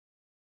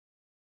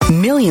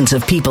Millions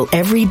of people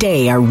every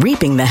day are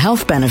reaping the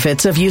health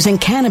benefits of using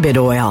cannabis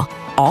oil,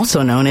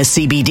 also known as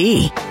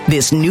CBD.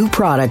 This new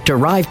product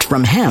derived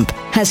from hemp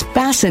has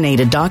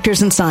fascinated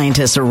doctors and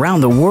scientists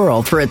around the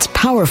world for its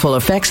powerful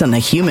effects on the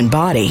human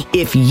body.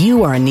 If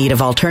you are in need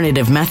of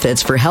alternative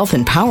methods for health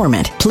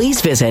empowerment, please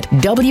visit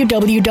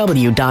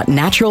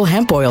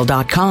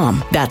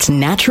www.naturalhempoil.com. That's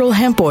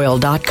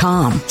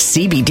naturalhempoil.com.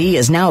 CBD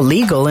is now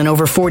legal in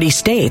over 40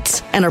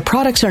 states, and our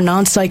products are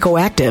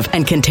non-psychoactive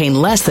and contain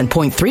less than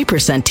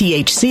 0.3%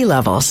 THC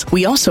levels.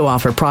 We also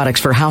offer products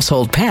for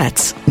household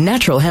pets.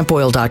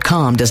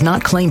 Naturalhempoil.com does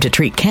not claim to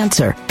treat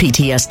cancer,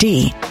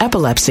 PTSD,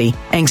 epilepsy,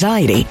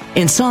 anxiety,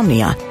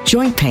 insomnia,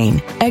 joint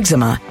pain,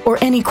 eczema, or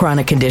any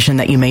chronic condition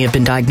that you may have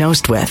been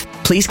diagnosed with.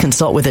 Please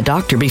consult with a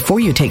doctor before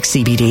you take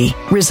CBD.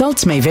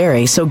 Results may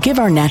vary, so give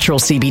our natural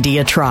CBD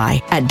a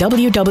try at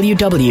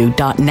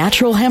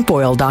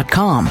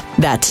www.naturalhempoil.com.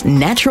 That's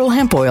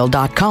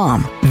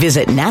naturalhempoil.com.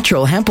 Visit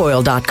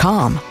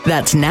naturalhempoil.com.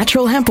 That's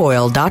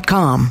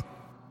naturalhempoil.com.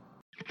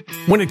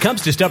 When it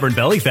comes to stubborn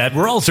belly fat,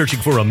 we're all searching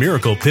for a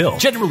miracle pill.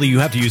 Generally, you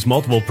have to use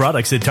multiple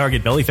products that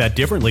target belly fat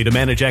differently to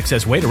manage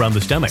excess weight around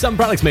the stomach. Some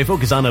products may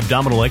focus on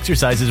abdominal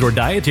exercises or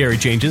dietary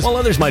changes, while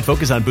others might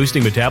focus on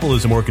boosting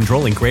metabolism or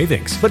controlling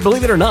cravings. But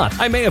believe it or not,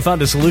 I may have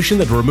found a solution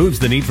that removes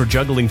the need for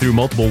juggling through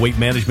multiple weight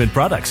management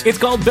products. It's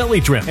called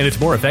Belly Trim, and it's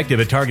more effective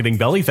at targeting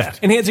belly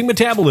fat, enhancing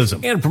metabolism,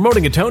 and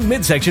promoting a toned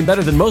midsection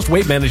better than most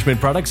weight management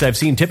products I've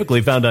seen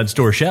typically found on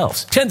store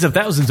shelves. Tens of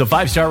thousands of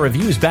 5-star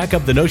reviews back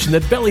up the notion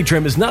that Belly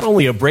Trim is not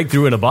only a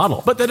breakthrough in a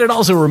bottle, but that it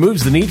also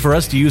removes the need for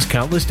us to use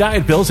countless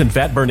diet pills and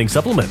fat-burning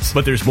supplements.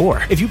 But there's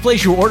more. If you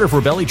place your order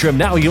for Belly Trim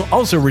now, you'll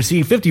also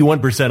receive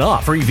 51%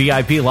 off, free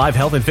VIP live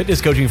health and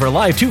fitness coaching for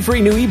life, 2 free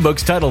new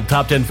ebooks titled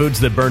Top 10 Foods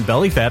That Burn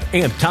Belly Fat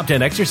and Top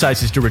 10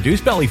 Exercises to Reduce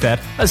Belly Fat,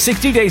 a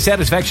 60-day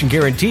satisfaction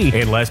guarantee,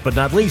 and last but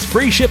not least,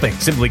 free shipping.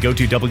 Simply go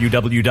to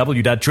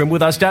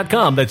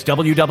www.trimwithus.com. That's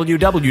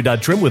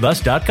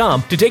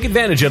www.trimwithus.com to take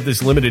advantage of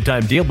this limited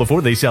time deal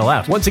before they sell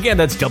out. Once again,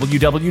 that's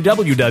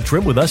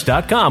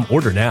www.trimwithus.com.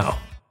 Order now.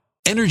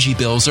 Energy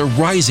bills are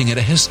rising at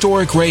a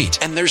historic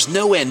rate, and there's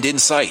no end in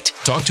sight.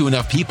 Talk to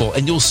enough people,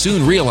 and you'll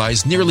soon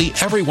realize nearly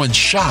everyone's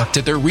shocked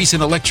at their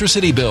recent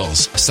electricity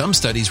bills. Some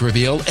studies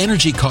reveal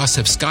energy costs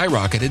have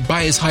skyrocketed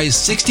by as high as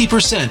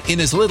 60%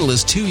 in as little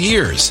as 2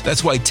 years.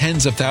 That's why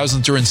tens of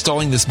thousands are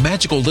installing this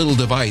magical little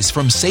device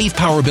from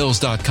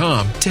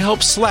SavePowerBills.com to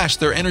help slash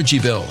their energy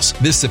bills.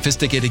 This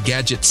sophisticated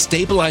gadget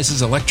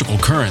stabilizes electrical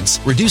currents,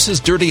 reduces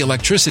dirty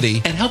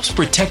electricity, and helps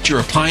protect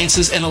your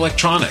appliances and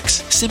electronics.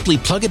 Simply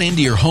plug it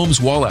into your home's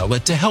wall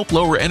outlet to help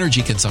lower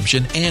energy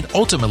consumption and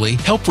ultimately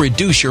help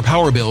reduce your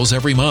power bills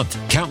every month.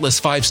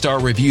 Countless 5-star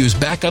reviews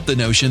back up the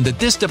notion that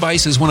this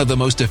device is one of the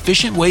most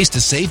efficient ways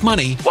to save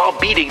money while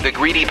beating the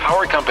greedy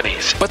power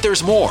companies. But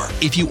there's more.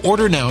 If you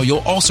order now, you'll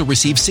also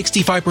receive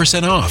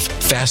 65% off,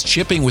 fast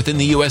shipping within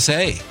the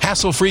USA,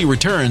 hassle-free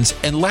returns,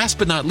 and last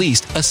but not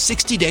least, a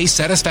 60-day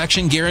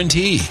satisfaction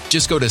guarantee.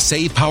 Just go to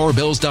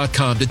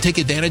SavePowerBills.com to take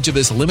advantage of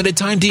this limited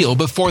time deal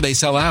before they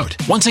sell out.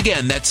 Once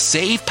again, that's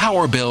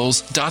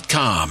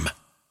SavePowerBills.com.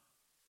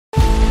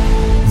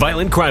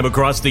 Violent crime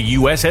across the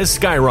U.S. has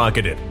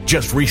skyrocketed.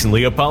 Just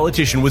recently, a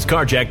politician was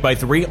carjacked by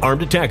 3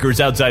 armed attackers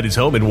outside his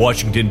home in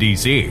Washington,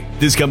 D.C.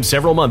 This comes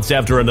several months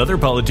after another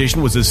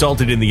politician was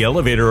assaulted in the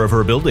elevator of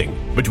her building.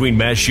 Between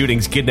mass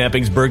shootings,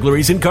 kidnappings,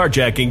 burglaries, and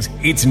carjackings,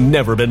 it's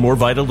never been more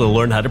vital to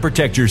learn how to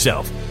protect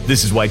yourself.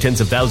 This is why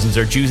tens of thousands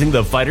are choosing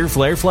the Fighter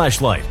Flare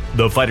flashlight.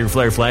 The Fighter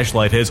Flare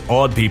flashlight has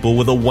awed people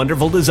with a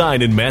wonderful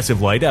design and massive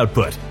light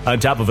output. On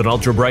top of an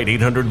ultra-bright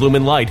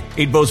 800-lumen light,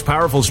 it boasts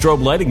powerful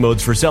strobe lighting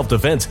modes for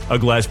self-defense, a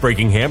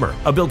glass-breaking hammer,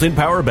 a built-in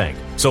power bank,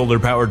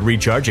 solar-powered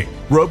recharging,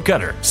 rope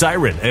cutter,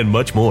 siren, and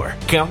much more.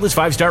 Countless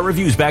 5-star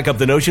reviews back up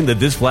the notion that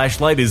this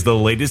flashlight is the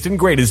latest and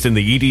greatest in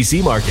the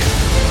EDC market.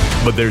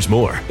 But there's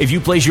more. If you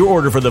place your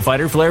order for the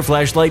Fighter Flare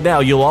flashlight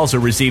now, you'll also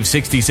receive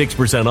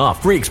 66%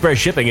 off, free express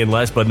shipping, and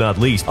last but not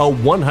least, a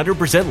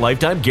 100%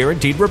 lifetime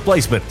guaranteed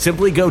replacement.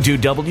 Simply go to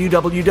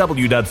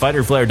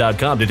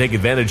www.fighterflare.com to take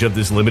advantage of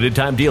this limited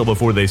time deal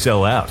before they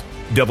sell out.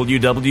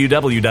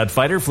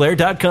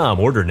 www.fighterflare.com.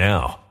 Order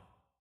now.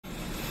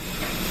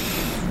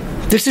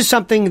 This is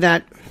something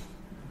that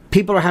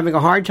people are having a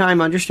hard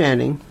time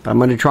understanding, but I'm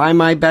going to try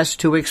my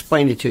best to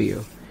explain it to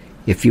you.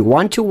 If you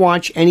want to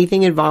watch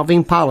anything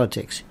involving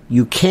politics,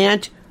 you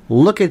can't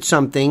look at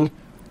something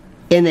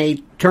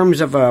in terms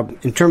of a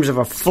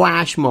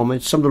flash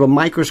moment, some little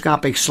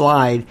microscopic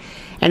slide,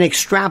 and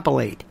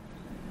extrapolate.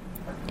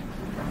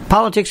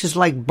 Politics is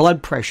like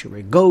blood pressure.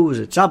 It goes,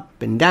 it's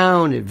up and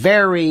down, it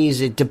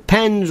varies, it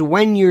depends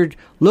when you're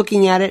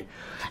looking at it,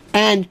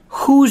 and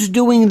who's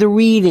doing the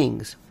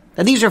readings.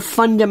 Now, these are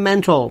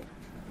fundamental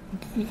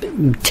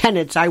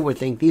tenets, I would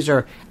think. These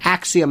are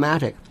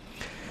axiomatic.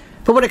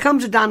 But when it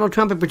comes to Donald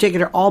Trump in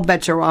particular, all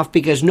bets are off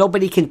because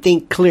nobody can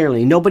think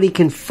clearly. Nobody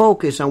can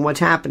focus on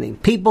what's happening.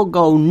 People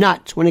go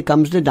nuts when it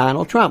comes to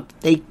Donald Trump.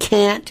 They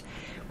can't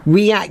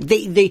react.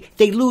 They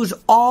lose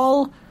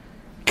all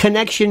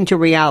connection to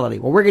reality.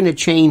 Well, we're going to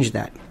change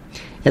that.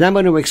 And I'm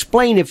going to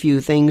explain a few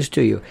things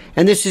to you.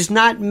 And this is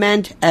not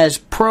meant as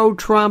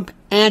pro-Trump,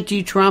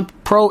 anti-Trump,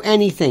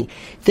 pro-anything.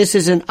 This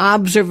is an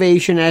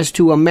observation as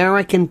to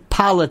American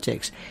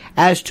politics,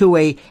 as to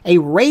a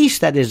race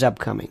that is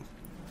upcoming.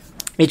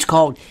 It's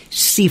called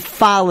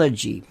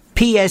psephology.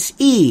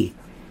 P-S-E-P-H-O-L-O-G-Y.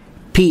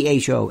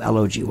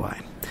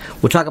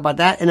 We'll talk about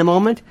that in a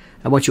moment.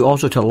 I want you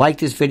also to like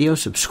this video,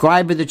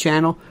 subscribe to the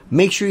channel,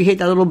 make sure you hit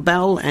that little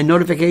bell and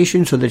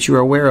notification so that you're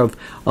aware of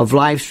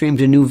live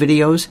streams and new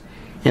videos,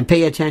 and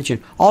pay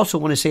attention. Also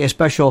want to say a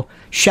special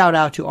shout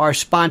out to our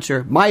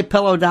sponsor,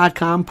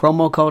 MyPillow.com,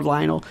 promo code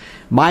Lionel.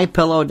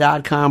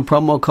 MyPillow.com,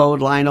 promo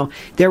code Lionel.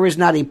 There is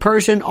not a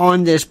person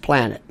on this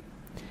planet,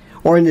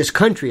 or in this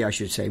country, I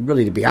should say,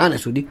 really to be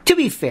honest with you, to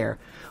be fair,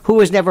 who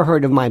has never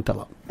heard of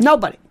MyPillow.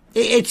 Nobody.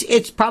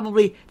 It's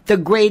probably the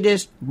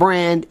greatest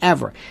brand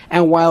ever.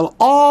 And while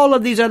all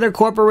of these other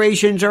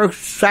corporations are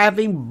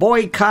having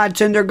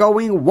boycotts and they're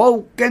going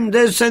woke and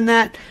this and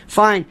that,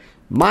 fine.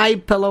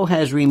 MyPillow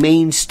has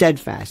remained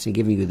steadfast in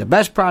giving you the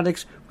best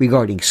products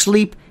regarding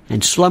sleep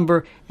and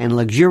slumber and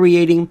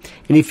luxuriating.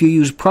 And if you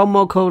use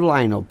promo code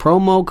Lionel,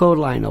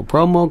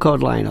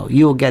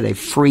 you'll get a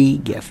free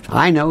gift.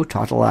 I know,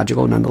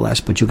 tautological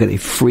nonetheless, but you'll get a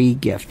free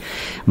gift.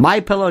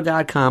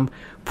 MyPillow.com,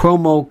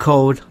 promo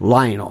code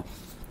Lionel.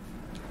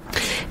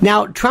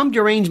 Now, Trump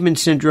derangement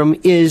syndrome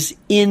is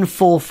in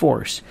full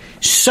force.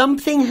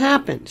 Something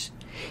happens.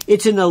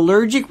 It's an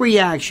allergic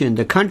reaction.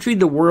 The country,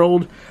 the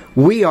world,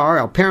 we are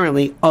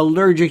apparently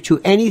allergic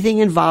to anything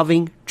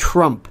involving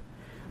Trump.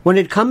 When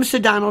it comes to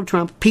Donald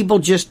Trump, people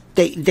just,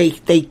 they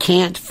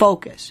can't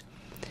focus.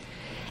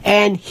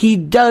 And he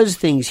does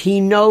things. He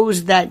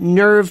knows that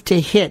nerve to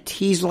hit.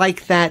 He's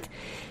like that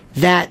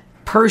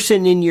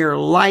person in your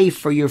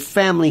life or your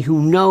family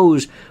who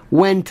knows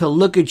when to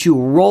look at you,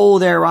 roll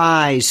their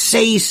eyes,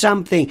 say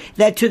something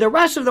that to the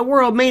rest of the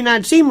world may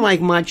not seem like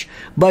much,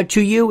 but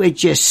to you it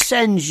just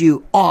sends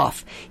you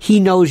off. He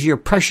knows your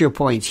pressure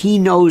points. He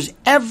knows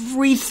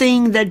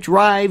everything that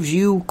drives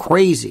you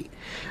crazy.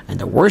 And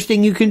the worst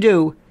thing you can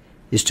do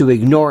is to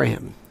ignore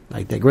him.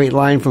 Like the great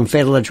line from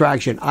Fatal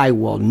Attraction, I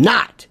will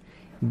not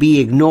be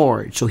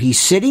ignored. So he's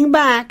sitting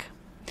back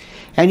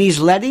and he's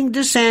letting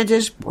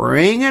DeSantis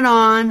bring it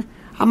on.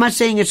 I'm not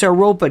saying it's a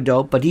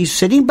rope-a-dope, but he's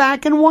sitting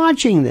back and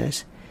watching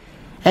this.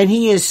 And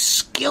he is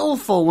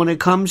skillful when it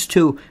comes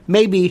to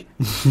maybe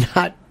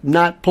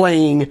not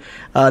playing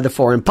the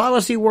foreign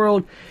policy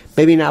world,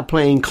 maybe not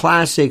playing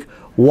classic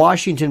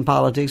Washington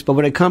politics, but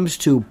when it comes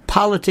to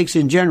politics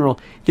in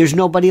general, there's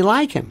nobody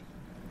like him.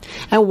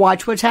 And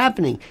watch what's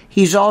happening.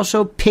 He's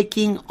also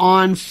picking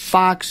on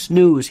Fox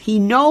News. He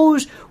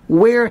knows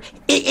where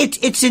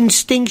it's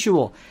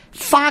instinctual.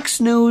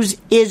 Fox News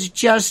is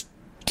just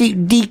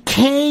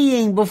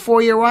decaying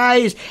before your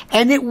eyes,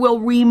 and it will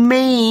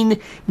remain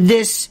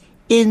this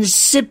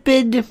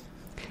insipid,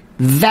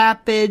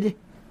 vapid,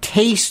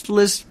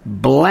 tasteless,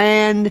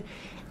 bland,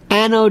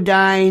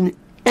 anodyne.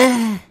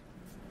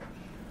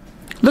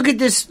 Look at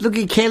this. Look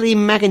at Kayleigh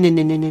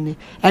McEnany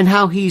and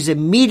how he's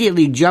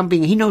immediately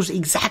jumping. He knows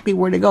exactly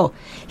where to go.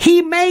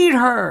 He made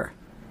her.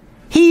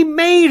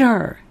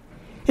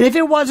 And if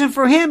it wasn't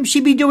for him,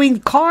 she'd be doing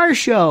car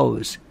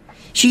shows.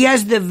 She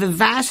has the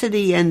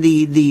vivacity and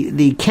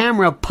the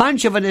camera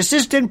punch of an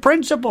assistant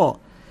principal.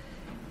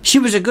 She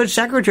was a good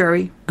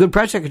secretary, good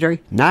press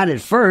secretary. Not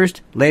at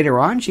first. Later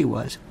on she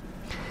was.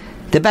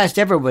 The best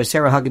ever was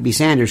Sarah Huckabee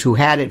Sanders, who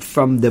had it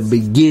from the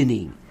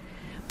beginning.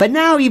 But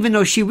now, even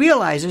though she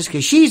realizes,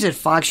 because she's at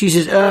Fox, she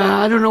says,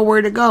 I don't know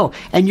where to go.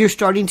 And you're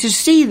starting to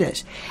see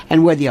this.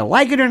 And whether you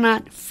like it or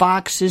not,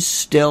 Fox is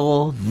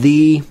still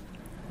the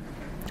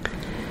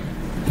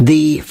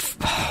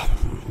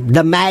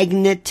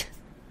magnet,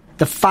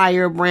 the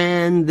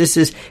firebrand. This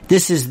is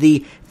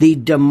the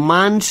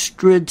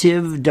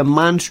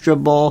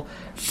demonstrable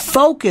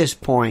focus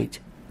point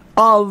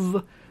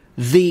of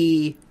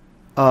the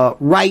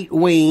right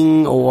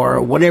wing, or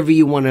whatever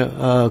you want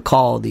to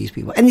call these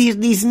people. And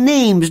these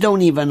names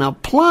don't even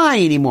apply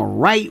anymore.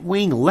 Right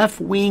wing, left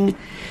wing,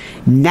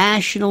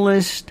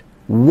 nationalist,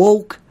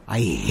 woke. I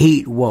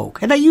hate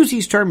woke. And I use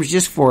these terms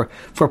just for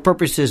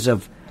purposes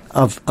of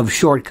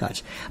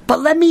shortcuts. But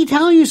let me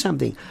tell you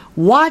something.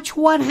 Watch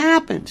what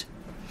happens.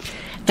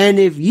 And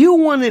if you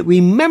want to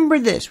remember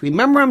this,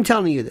 remember I'm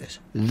telling you this,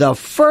 the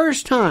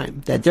first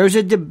time that there's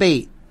a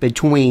debate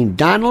between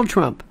Donald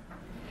Trump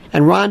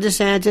and Ron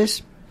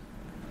DeSantis,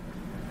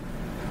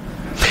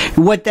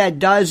 what that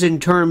does in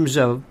terms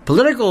of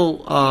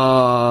political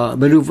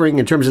maneuvering,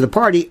 in terms of the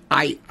party,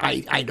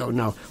 I don't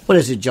know. What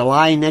is it,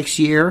 July next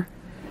year?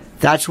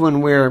 That's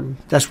when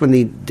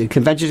the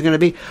convention is going to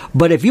be.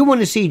 But if you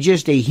want to see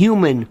just a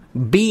human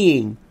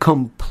being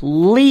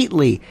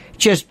completely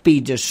just be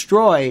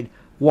destroyed,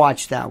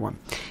 watch that one.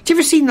 Have you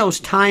ever seen those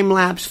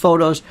time-lapse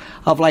photos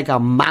of like a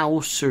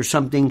mouse or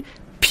something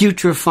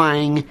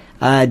putrefying,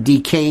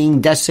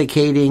 decaying,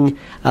 desiccating?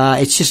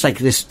 It's just like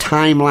this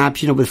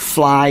time-lapse, with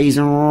flies,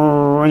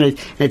 and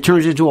it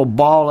turns into a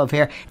ball of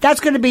hair. That's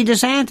going to be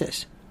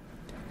DeSantis.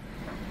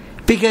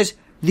 Because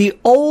the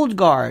old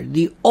guard,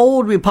 the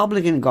old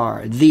Republican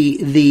guard,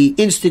 the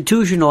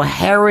institutional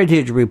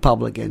heritage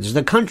Republicans,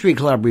 the country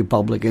club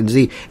Republicans,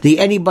 the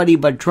anybody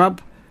but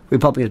Trump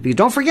Republicans. Because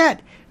don't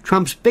forget,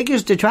 Trump's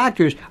biggest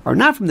detractors are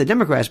not from the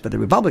Democrats, but the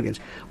Republicans.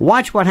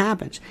 Watch what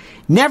happens.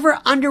 Never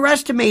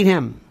underestimate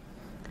him.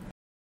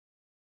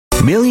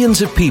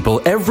 Millions of people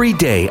every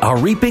day are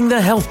reaping the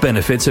health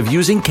benefits of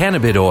using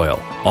cannabis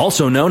oil,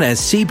 also known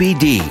as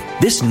CBD.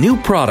 This new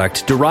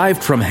product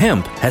derived from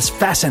hemp has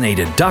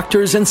fascinated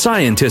doctors and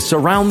scientists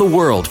around the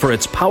world for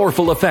its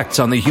powerful effects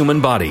on the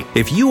human body.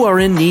 If you are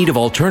in need of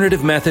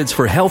alternative methods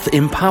for health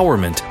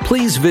empowerment,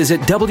 please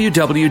visit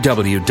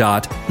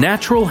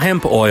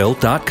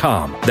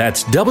www.naturalhempoil.com.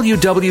 That's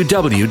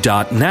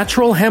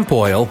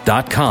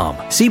www.naturalhempoil.com.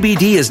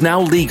 CBD is now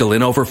legal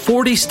in over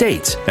 40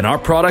 states, and our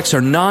products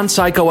are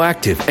non-psychoactive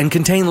and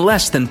contain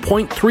less than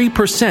 0.3%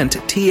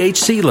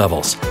 THC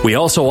levels. We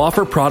also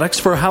offer products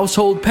for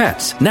household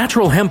pets.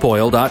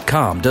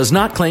 NaturalHempOil.com does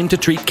not claim to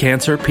treat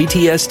cancer,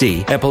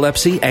 PTSD,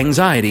 epilepsy,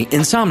 anxiety,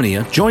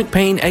 insomnia, joint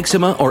pain,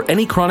 eczema, or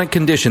any chronic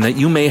condition that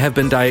you may have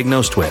been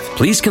diagnosed with.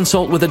 Please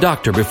consult with a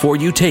doctor before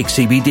you take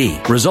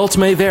CBD. Results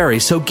may vary,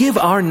 so give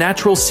our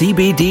natural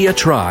CBD a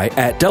try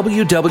at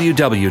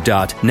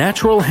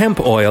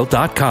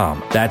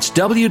www.naturalhempoil.com. That's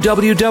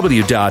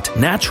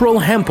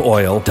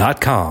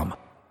www.naturalhempoil.com.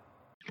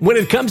 When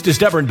it comes to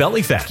stubborn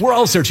belly fat, we're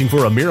all searching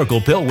for a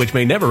miracle pill which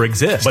may never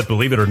exist. But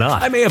believe it or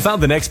not, I may have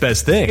found the next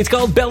best thing. It's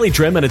called Belly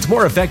Trim, and it's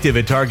more effective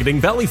at targeting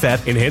belly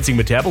fat, enhancing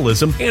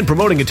metabolism, and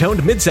promoting a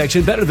toned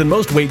midsection better than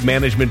most weight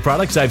management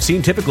products I've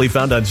seen typically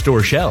found on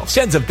store shelves.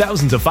 Tens of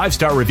thousands of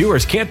 5-star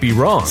reviewers can't be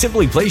wrong.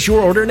 Simply place your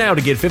order now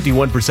to get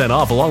 51%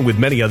 off along with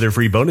many other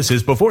free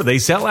bonuses before they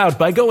sell out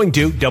by going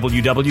to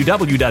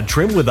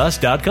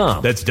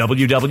www.trimwithus.com. That's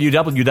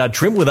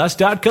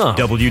www.trimwithus.com.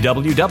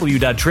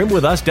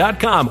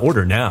 www.trimwithus.com.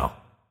 Order now.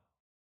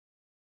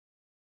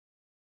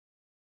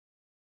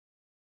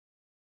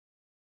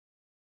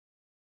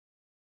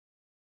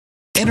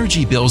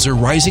 Energy bills are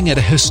rising at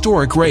a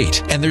historic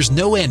rate, and there's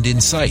no end in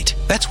sight.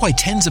 That's why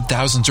tens of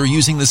thousands are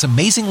using this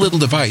amazing little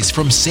device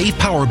from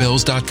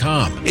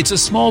SavePowerBills.com. It's a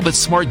small but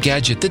smart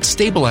gadget that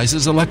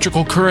stabilizes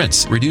electrical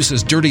currents,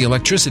 reduces dirty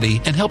electricity,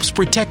 and helps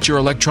protect your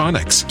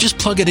electronics. Just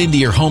plug it into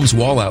your home's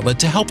wall outlet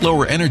to help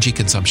lower energy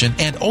consumption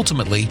and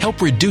ultimately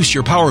help reduce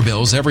your power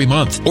bills every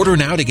month. Order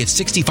now to get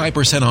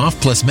 65% off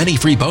plus many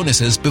free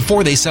bonuses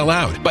before they sell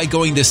out by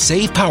going to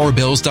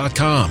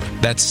SavePowerBills.com.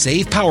 That's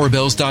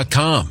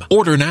SavePowerBills.com.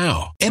 Order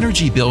now.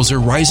 Energy bills are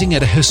rising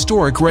at a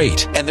historic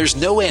rate, and there's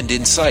no end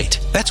in sight.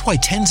 That's why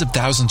tens of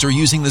thousands are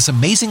using this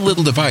amazing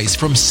little device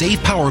from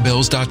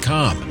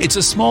SavePowerBills.com. It's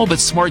a small but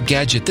smart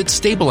gadget that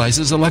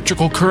stabilizes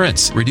electrical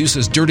currents,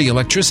 reduces dirty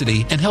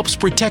electricity, and helps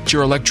protect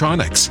your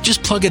electronics.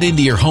 Just plug it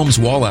into your home's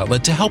wall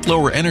outlet to help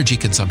lower energy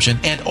consumption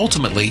and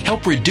ultimately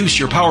help reduce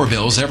your power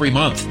bills every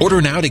month.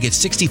 Order now to get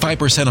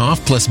 65%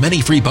 off plus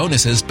many free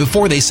bonuses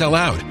before they sell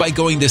out by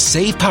going to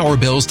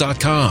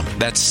SavePowerBills.com.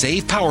 That's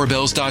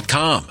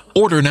SavePowerBills.com.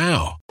 Order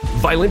now.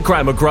 Violent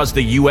crime across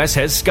the U.S.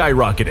 has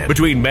skyrocketed.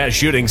 Between mass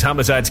shootings,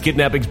 homicides,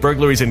 kidnappings,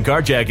 burglaries, and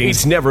carjacking,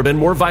 it's never been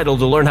more vital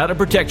to learn how to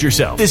protect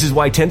yourself. This is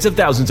why tens of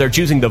thousands are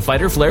choosing the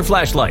Fighter Flare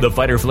flashlight. The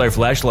Fighter Flare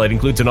flashlight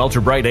includes an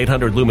ultra-bright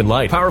 800 lumen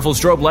light, powerful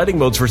strobe lighting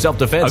modes for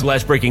self-defense, a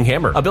glass-breaking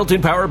hammer, a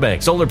built-in power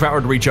bank,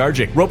 solar-powered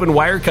recharging, rope and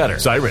wire cutter,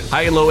 siren,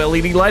 high and low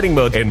LED lighting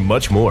mode, and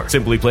much more.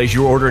 Simply place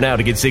your order now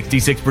to get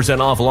 66%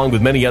 off along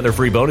with many other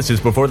free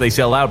bonuses before they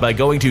sell out by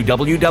going to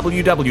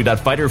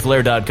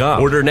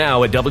www.fighterflare.com. Order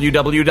now at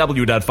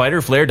www.fighterflare.com.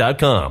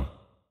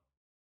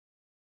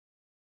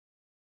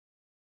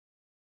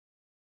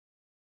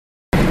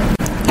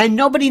 And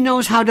nobody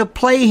knows how to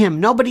play him.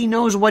 Nobody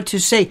knows what to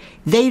say.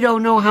 They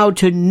don't know how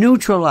to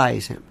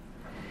neutralize him.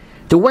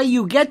 The way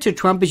you get to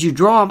Trump is you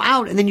draw him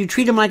out and then you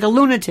treat him like a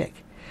lunatic.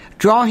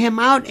 Draw him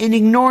out and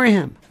ignore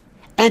him.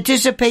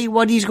 Anticipate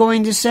what he's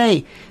going to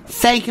say.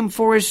 Thank him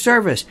for his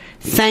service.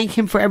 Thank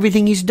him for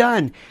everything he's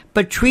done.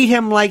 But treat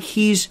him like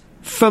he's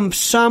from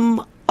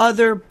some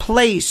other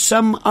place,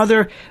 some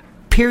other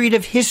period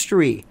of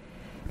history.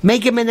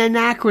 Make him an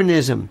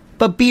anachronism,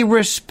 but be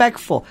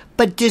respectful,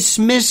 but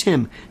dismiss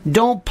him.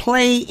 Don't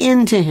play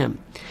into him.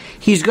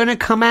 He's going to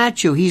come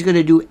at you. He's going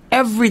to do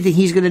everything.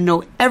 He's going to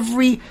know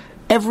every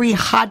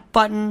hot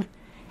button,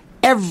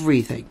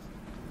 everything.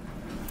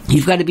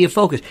 You've got to be a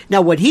focus.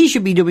 Now, what he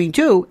should be doing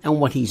too, and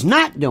what he's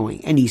not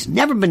doing, and he's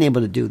never been able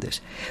to do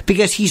this,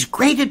 because he's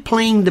great at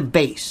playing the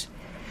base.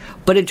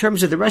 But in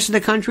terms of the rest of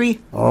the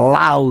country,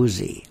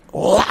 lousy.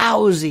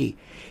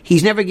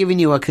 He's never given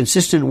you a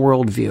consistent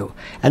worldview,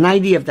 an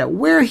idea of that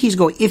where he's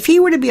going. If he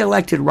were to be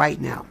elected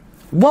right now,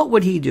 what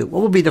would he do?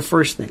 What would be the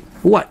first thing?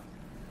 What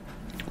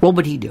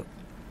would he do?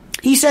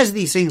 He says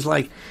these things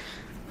like,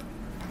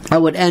 I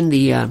would end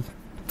the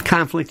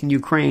conflict in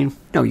Ukraine.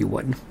 No, you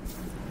wouldn't.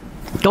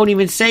 Don't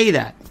even say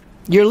that.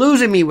 You're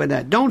losing me with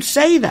that. Don't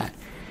say that.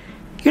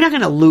 You're not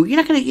going to lose.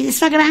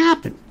 It's not going to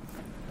happen.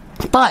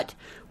 But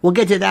we'll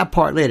get to that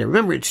part later.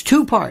 Remember, it's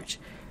two parts.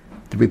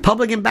 The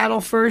Republican battle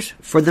first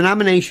for the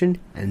nomination,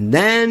 and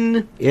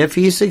then, if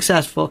he's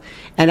successful,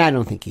 and I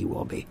don't think he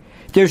will be,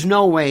 There's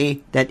no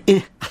way that...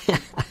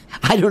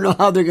 I don't know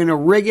how they're going to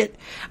rig it.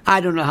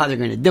 I don't know how they're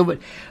going to do it.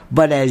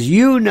 But as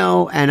you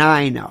know and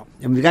I know,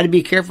 and we've got to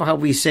be careful how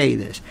we say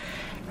this,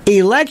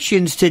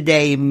 elections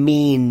today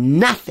mean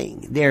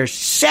nothing. They're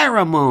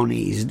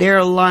ceremonies.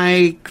 They're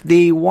like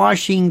the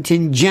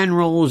Washington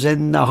Generals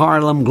and the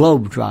Harlem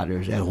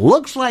Globetrotters. It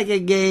looks like a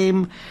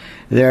game.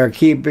 They're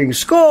keeping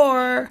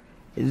score.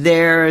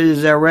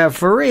 There's a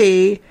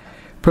referee.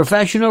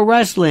 Professional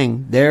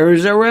wrestling,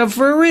 there's a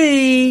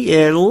referee.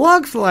 It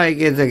looks like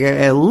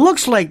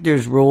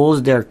there's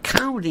rules. They're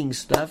counting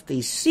stuff.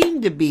 They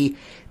seem to be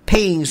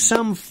paying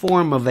some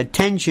form of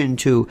attention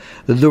to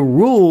the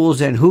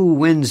rules and who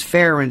wins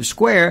fair and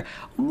square.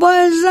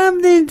 But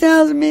something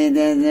tells me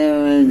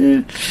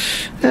that.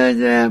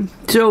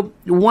 So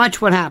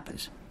watch what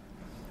happens.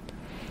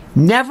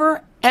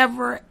 Never,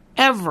 ever,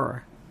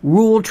 ever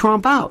rule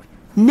Trump out.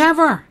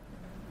 Never.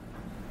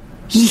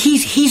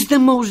 He's the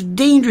most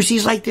dangerous.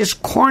 He's like this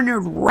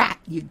cornered rat.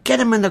 You get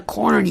him in the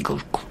corner and he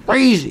goes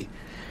crazy.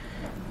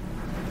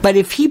 But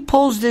if he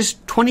pulls this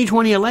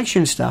 2020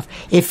 election stuff,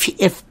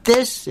 if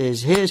this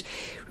is his...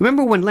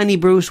 Remember when Lenny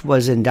Bruce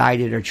was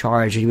indicted or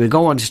charged, he would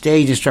go on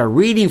stage and start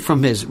reading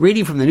from the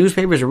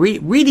newspapers or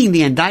reading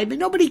the indictment.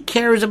 Nobody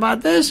cares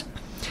about this.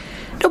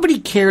 Nobody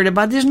cared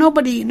about this.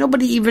 Nobody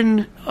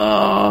even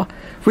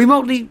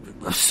remotely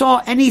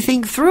saw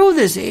anything through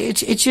this.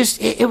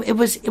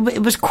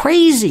 It was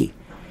crazy.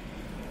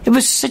 It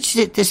was such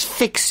this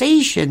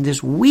fixation,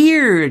 this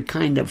weird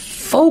kind of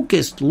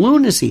focused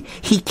lunacy.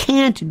 He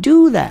can't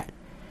do that.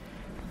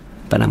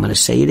 But I'm going to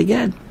say it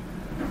again.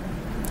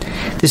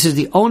 This is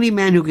the only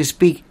man who can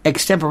speak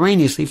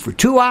extemporaneously for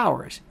 2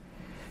 hours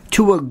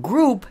to a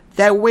group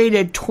that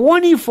waited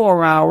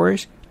 24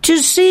 hours to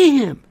see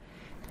him.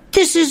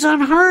 This is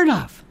unheard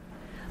of.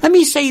 Let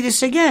me say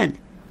this again.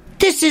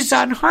 This is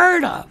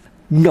unheard of.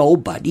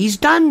 Nobody's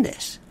done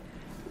this.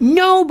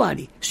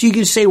 Nobody. So you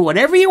can say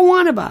whatever you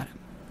want about him.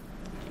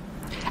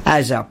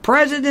 As a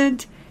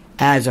president,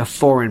 as a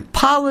foreign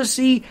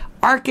policy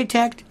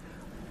architect,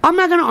 I'm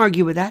not going to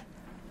argue with that.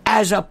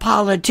 As a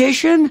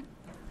politician,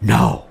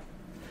 no.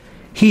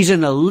 He's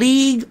in a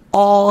league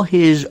all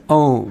his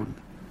own.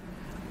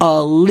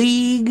 A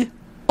league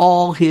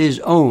all his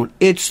own.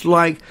 It's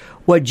like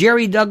what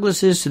Jerry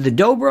Douglas is to the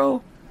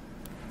dobro,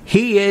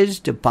 he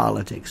is to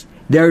politics.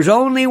 There's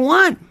only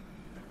one.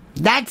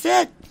 That's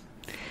it.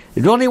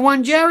 There's only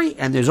one Jerry,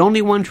 and there's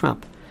only one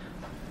Trump.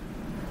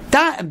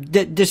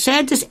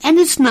 DeSantis, and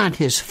it's not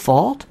his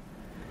fault.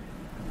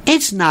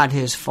 It's not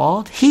his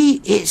fault. He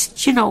is,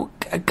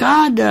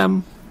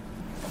 God,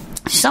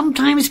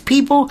 sometimes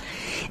people,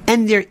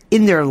 and they're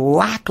in their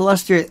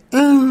lackluster,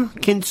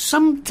 can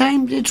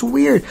sometimes, it's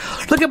weird.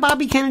 Look at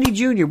Bobby Kennedy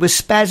Jr. with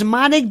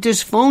spasmodic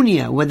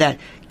dysphonia, with that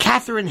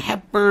Katharine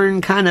Hepburn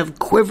kind of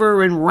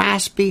quiver and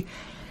raspy.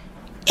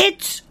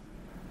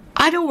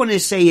 I don't want to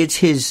say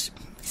it's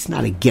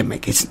not a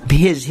gimmick, it's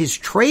his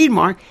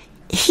trademark.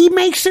 He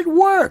makes it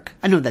work.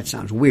 I know that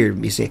sounds weird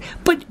when you say,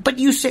 but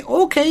you say,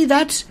 okay,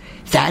 that's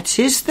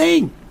his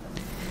thing.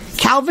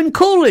 Calvin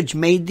Coolidge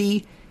made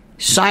the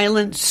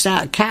silent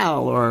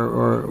Cal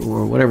or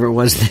whatever it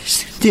was.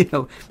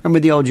 Remember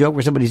the old joke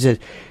where somebody said,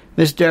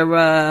 Mr.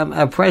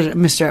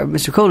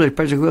 Coolidge,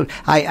 President Coolidge,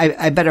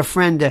 I bet a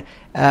friend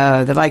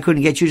that I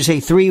couldn't get you to say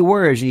 3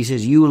 words, and he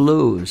says, you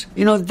lose.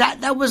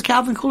 That was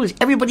Calvin Coolidge.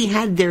 Everybody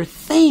had their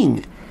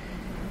thing.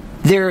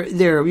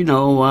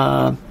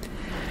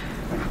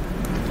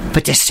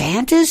 But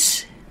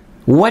DeSantis,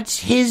 what's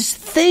his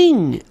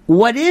thing?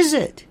 What is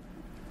it?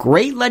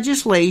 Great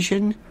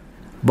legislation,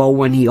 but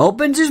when he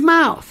opens his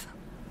mouth,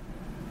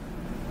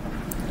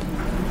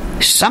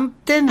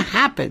 something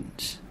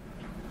happens.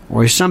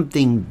 Or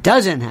something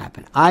doesn't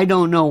happen. I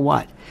don't know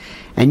what.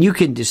 And you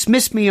can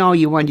dismiss me all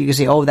you want. You can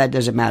say, oh, that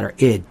doesn't matter.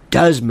 It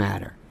does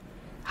matter.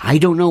 I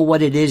don't know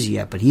what it is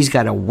yet, but he's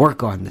got to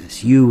work on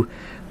this. You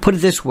put it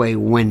this way,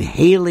 when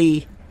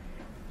Nikki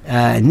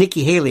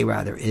Haley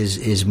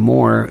is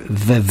more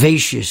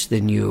vivacious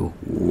than you.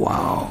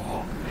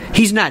 Wow.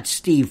 He's not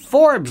Steve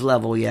Forbes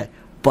level yet,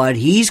 but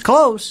he's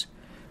close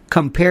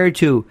compared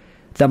to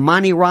the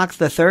Monty Rock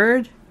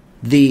III,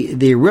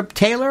 the Rip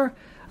Taylor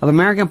of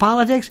American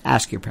politics.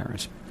 Ask your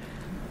parents.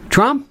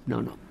 Trump?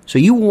 No. So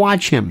you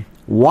watch him.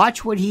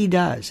 Watch what he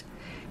does.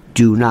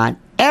 Do not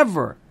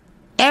ever,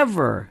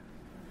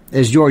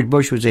 as George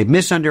Bush would say,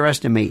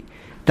 misunderestimate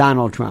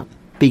Donald Trump.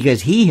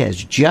 Because he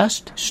has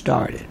just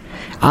started.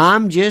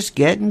 I'm just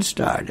getting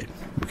started.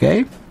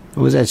 Okay?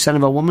 What was that, son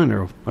of a woman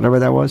or whatever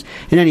that was?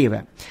 In any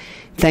event,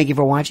 thank you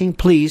for watching.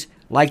 Please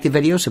like the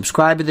video,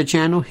 subscribe to the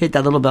channel, hit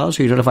that little bell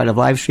so you're notified of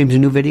live streams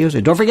and new videos.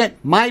 And don't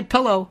forget,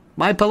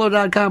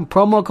 MyPillow.com,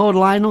 promo code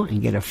Lionel,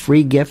 and get a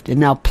free gift. And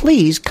now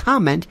please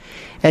comment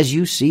as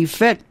you see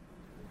fit.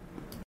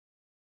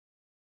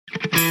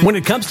 When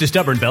it comes to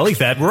stubborn belly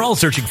fat, we're all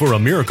searching for a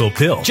miracle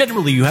pill.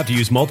 Generally, you have to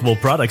use multiple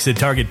products that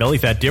target belly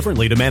fat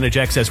differently to manage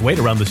excess weight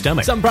around the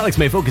stomach. Some products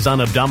may focus on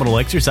abdominal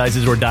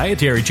exercises or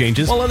dietary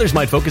changes, while others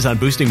might focus on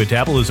boosting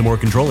metabolism or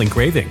controlling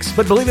cravings.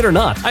 But believe it or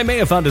not, I may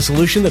have found a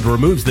solution that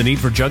removes the need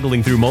for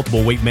juggling through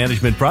multiple weight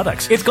management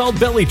products. It's called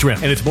Belly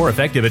Trim, and it's more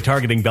effective at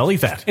targeting belly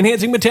fat,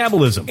 enhancing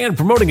metabolism, and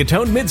promoting a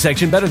toned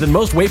midsection better than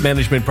most weight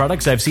management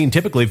products I've seen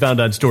typically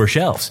found on store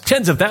shelves.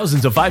 Tens of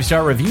thousands of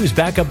 5-star reviews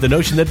back up the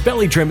notion that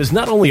Belly Trim is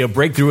not only a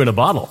breakthrough in a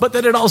bottle, but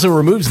that it also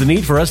removes the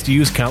need for us to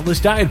use countless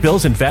diet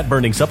pills and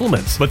fat-burning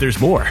supplements. But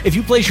there's more. If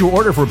you place your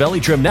order for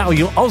Belly Trim now,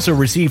 you'll also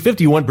receive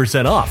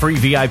 51% off, free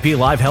VIP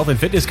live health and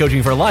fitness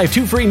coaching for life,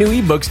 2 free new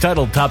ebooks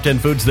titled Top 10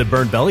 Foods That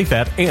Burn Belly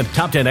Fat and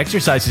Top 10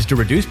 Exercises to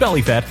Reduce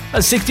Belly Fat, a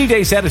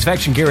 60-day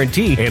satisfaction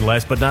guarantee, and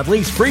last but not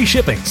least, free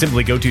shipping.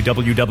 Simply go to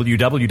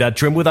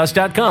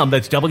www.trimwithus.com.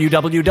 That's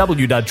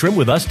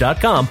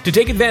www.trimwithus.com to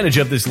take advantage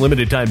of this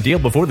limited time deal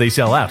before they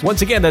sell out.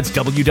 Once again, that's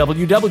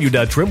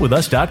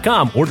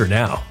www.trimwithus.com. Order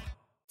now.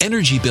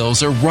 Energy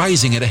bills are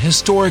rising at a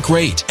historic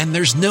rate, and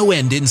there's no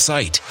end in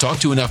sight. Talk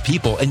to enough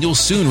people, and you'll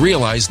soon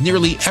realize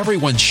nearly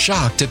everyone's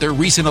shocked at their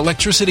recent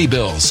electricity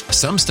bills.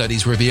 Some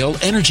studies reveal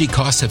energy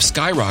costs have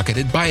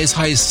skyrocketed by as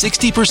high as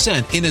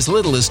 60% in as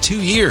little as 2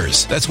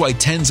 years. That's why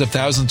tens of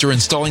thousands are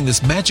installing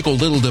this magical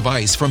little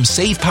device from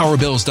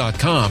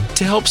SavePowerBills.com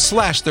to help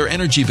slash their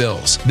energy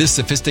bills. This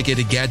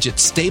sophisticated gadget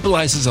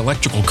stabilizes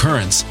electrical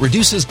currents,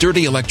 reduces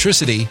dirty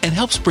electricity, and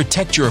helps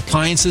protect your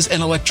appliances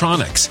and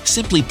electronics.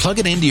 Simply plug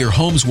it into your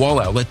home's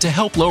wall outlet to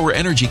help lower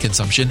energy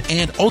consumption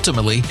and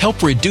ultimately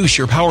help reduce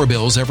your power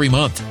bills every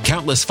month.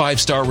 Countless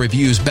 5-star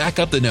reviews back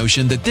up the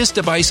notion that this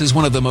device is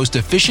one of the most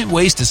efficient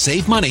ways to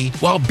save money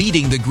while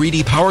beating the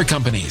greedy power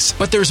companies.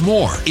 But there's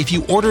more. If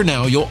you order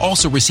now, you'll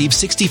also receive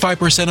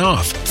 65%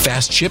 off,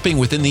 fast shipping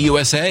within the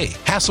USA,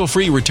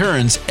 hassle-free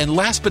returns, and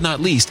last but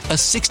not least, a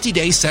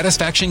 60-day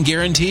satisfaction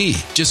guarantee.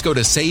 Just go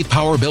to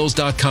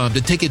SavePowerBills.com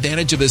to take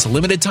advantage of this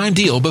limited time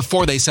deal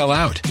before they sell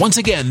out. Once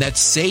again,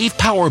 that's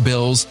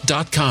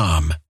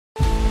SavePowerBills.com.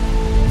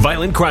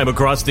 Violent crime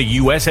across the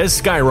U.S.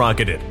 has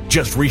skyrocketed.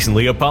 Just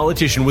recently, a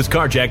politician was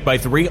carjacked by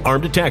 3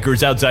 armed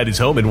attackers outside his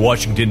home in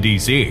Washington,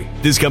 D.C.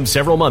 This comes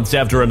several months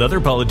after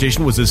another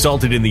politician was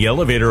assaulted in the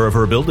elevator of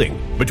her building.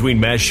 Between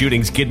mass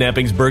shootings,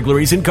 kidnappings,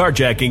 burglaries, and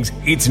carjackings,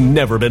 it's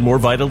never been more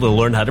vital to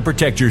learn how to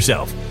protect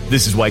yourself.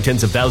 This is why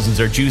tens of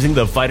thousands are choosing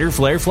the Fighter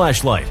Flare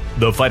flashlight.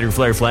 The Fighter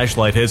Flare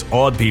flashlight has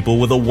awed people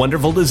with a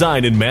wonderful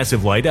design and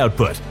massive light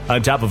output.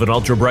 On top of an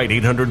ultra-bright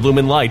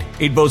 800-lumen light,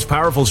 it boasts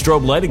powerful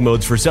strobe lighting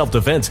modes for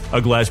self-defense, a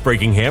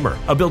glass-breaking hammer,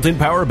 a built-in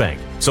power bank,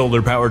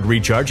 solar-powered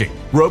recharging,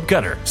 rope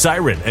cutter,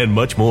 siren, and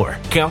much more.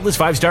 Countless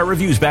 5-star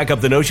reviews back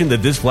up the notion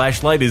that this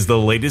flashlight is the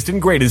latest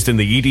and greatest in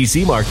the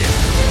EDC market.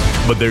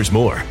 But there's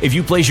more. If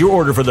you place your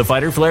order for the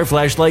Fighter Flare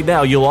flashlight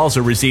now, you'll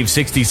also receive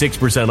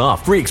 66%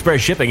 off, free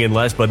express shipping, and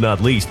last but not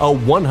least, a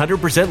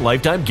 100%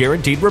 lifetime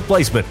guaranteed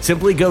replacement.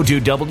 Simply go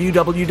to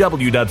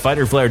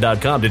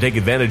www.fighterflare.com to take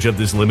advantage of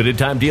this limited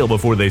time deal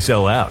before they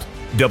sell out.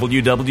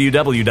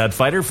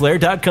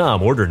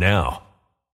 www.fighterflare.com. Order now.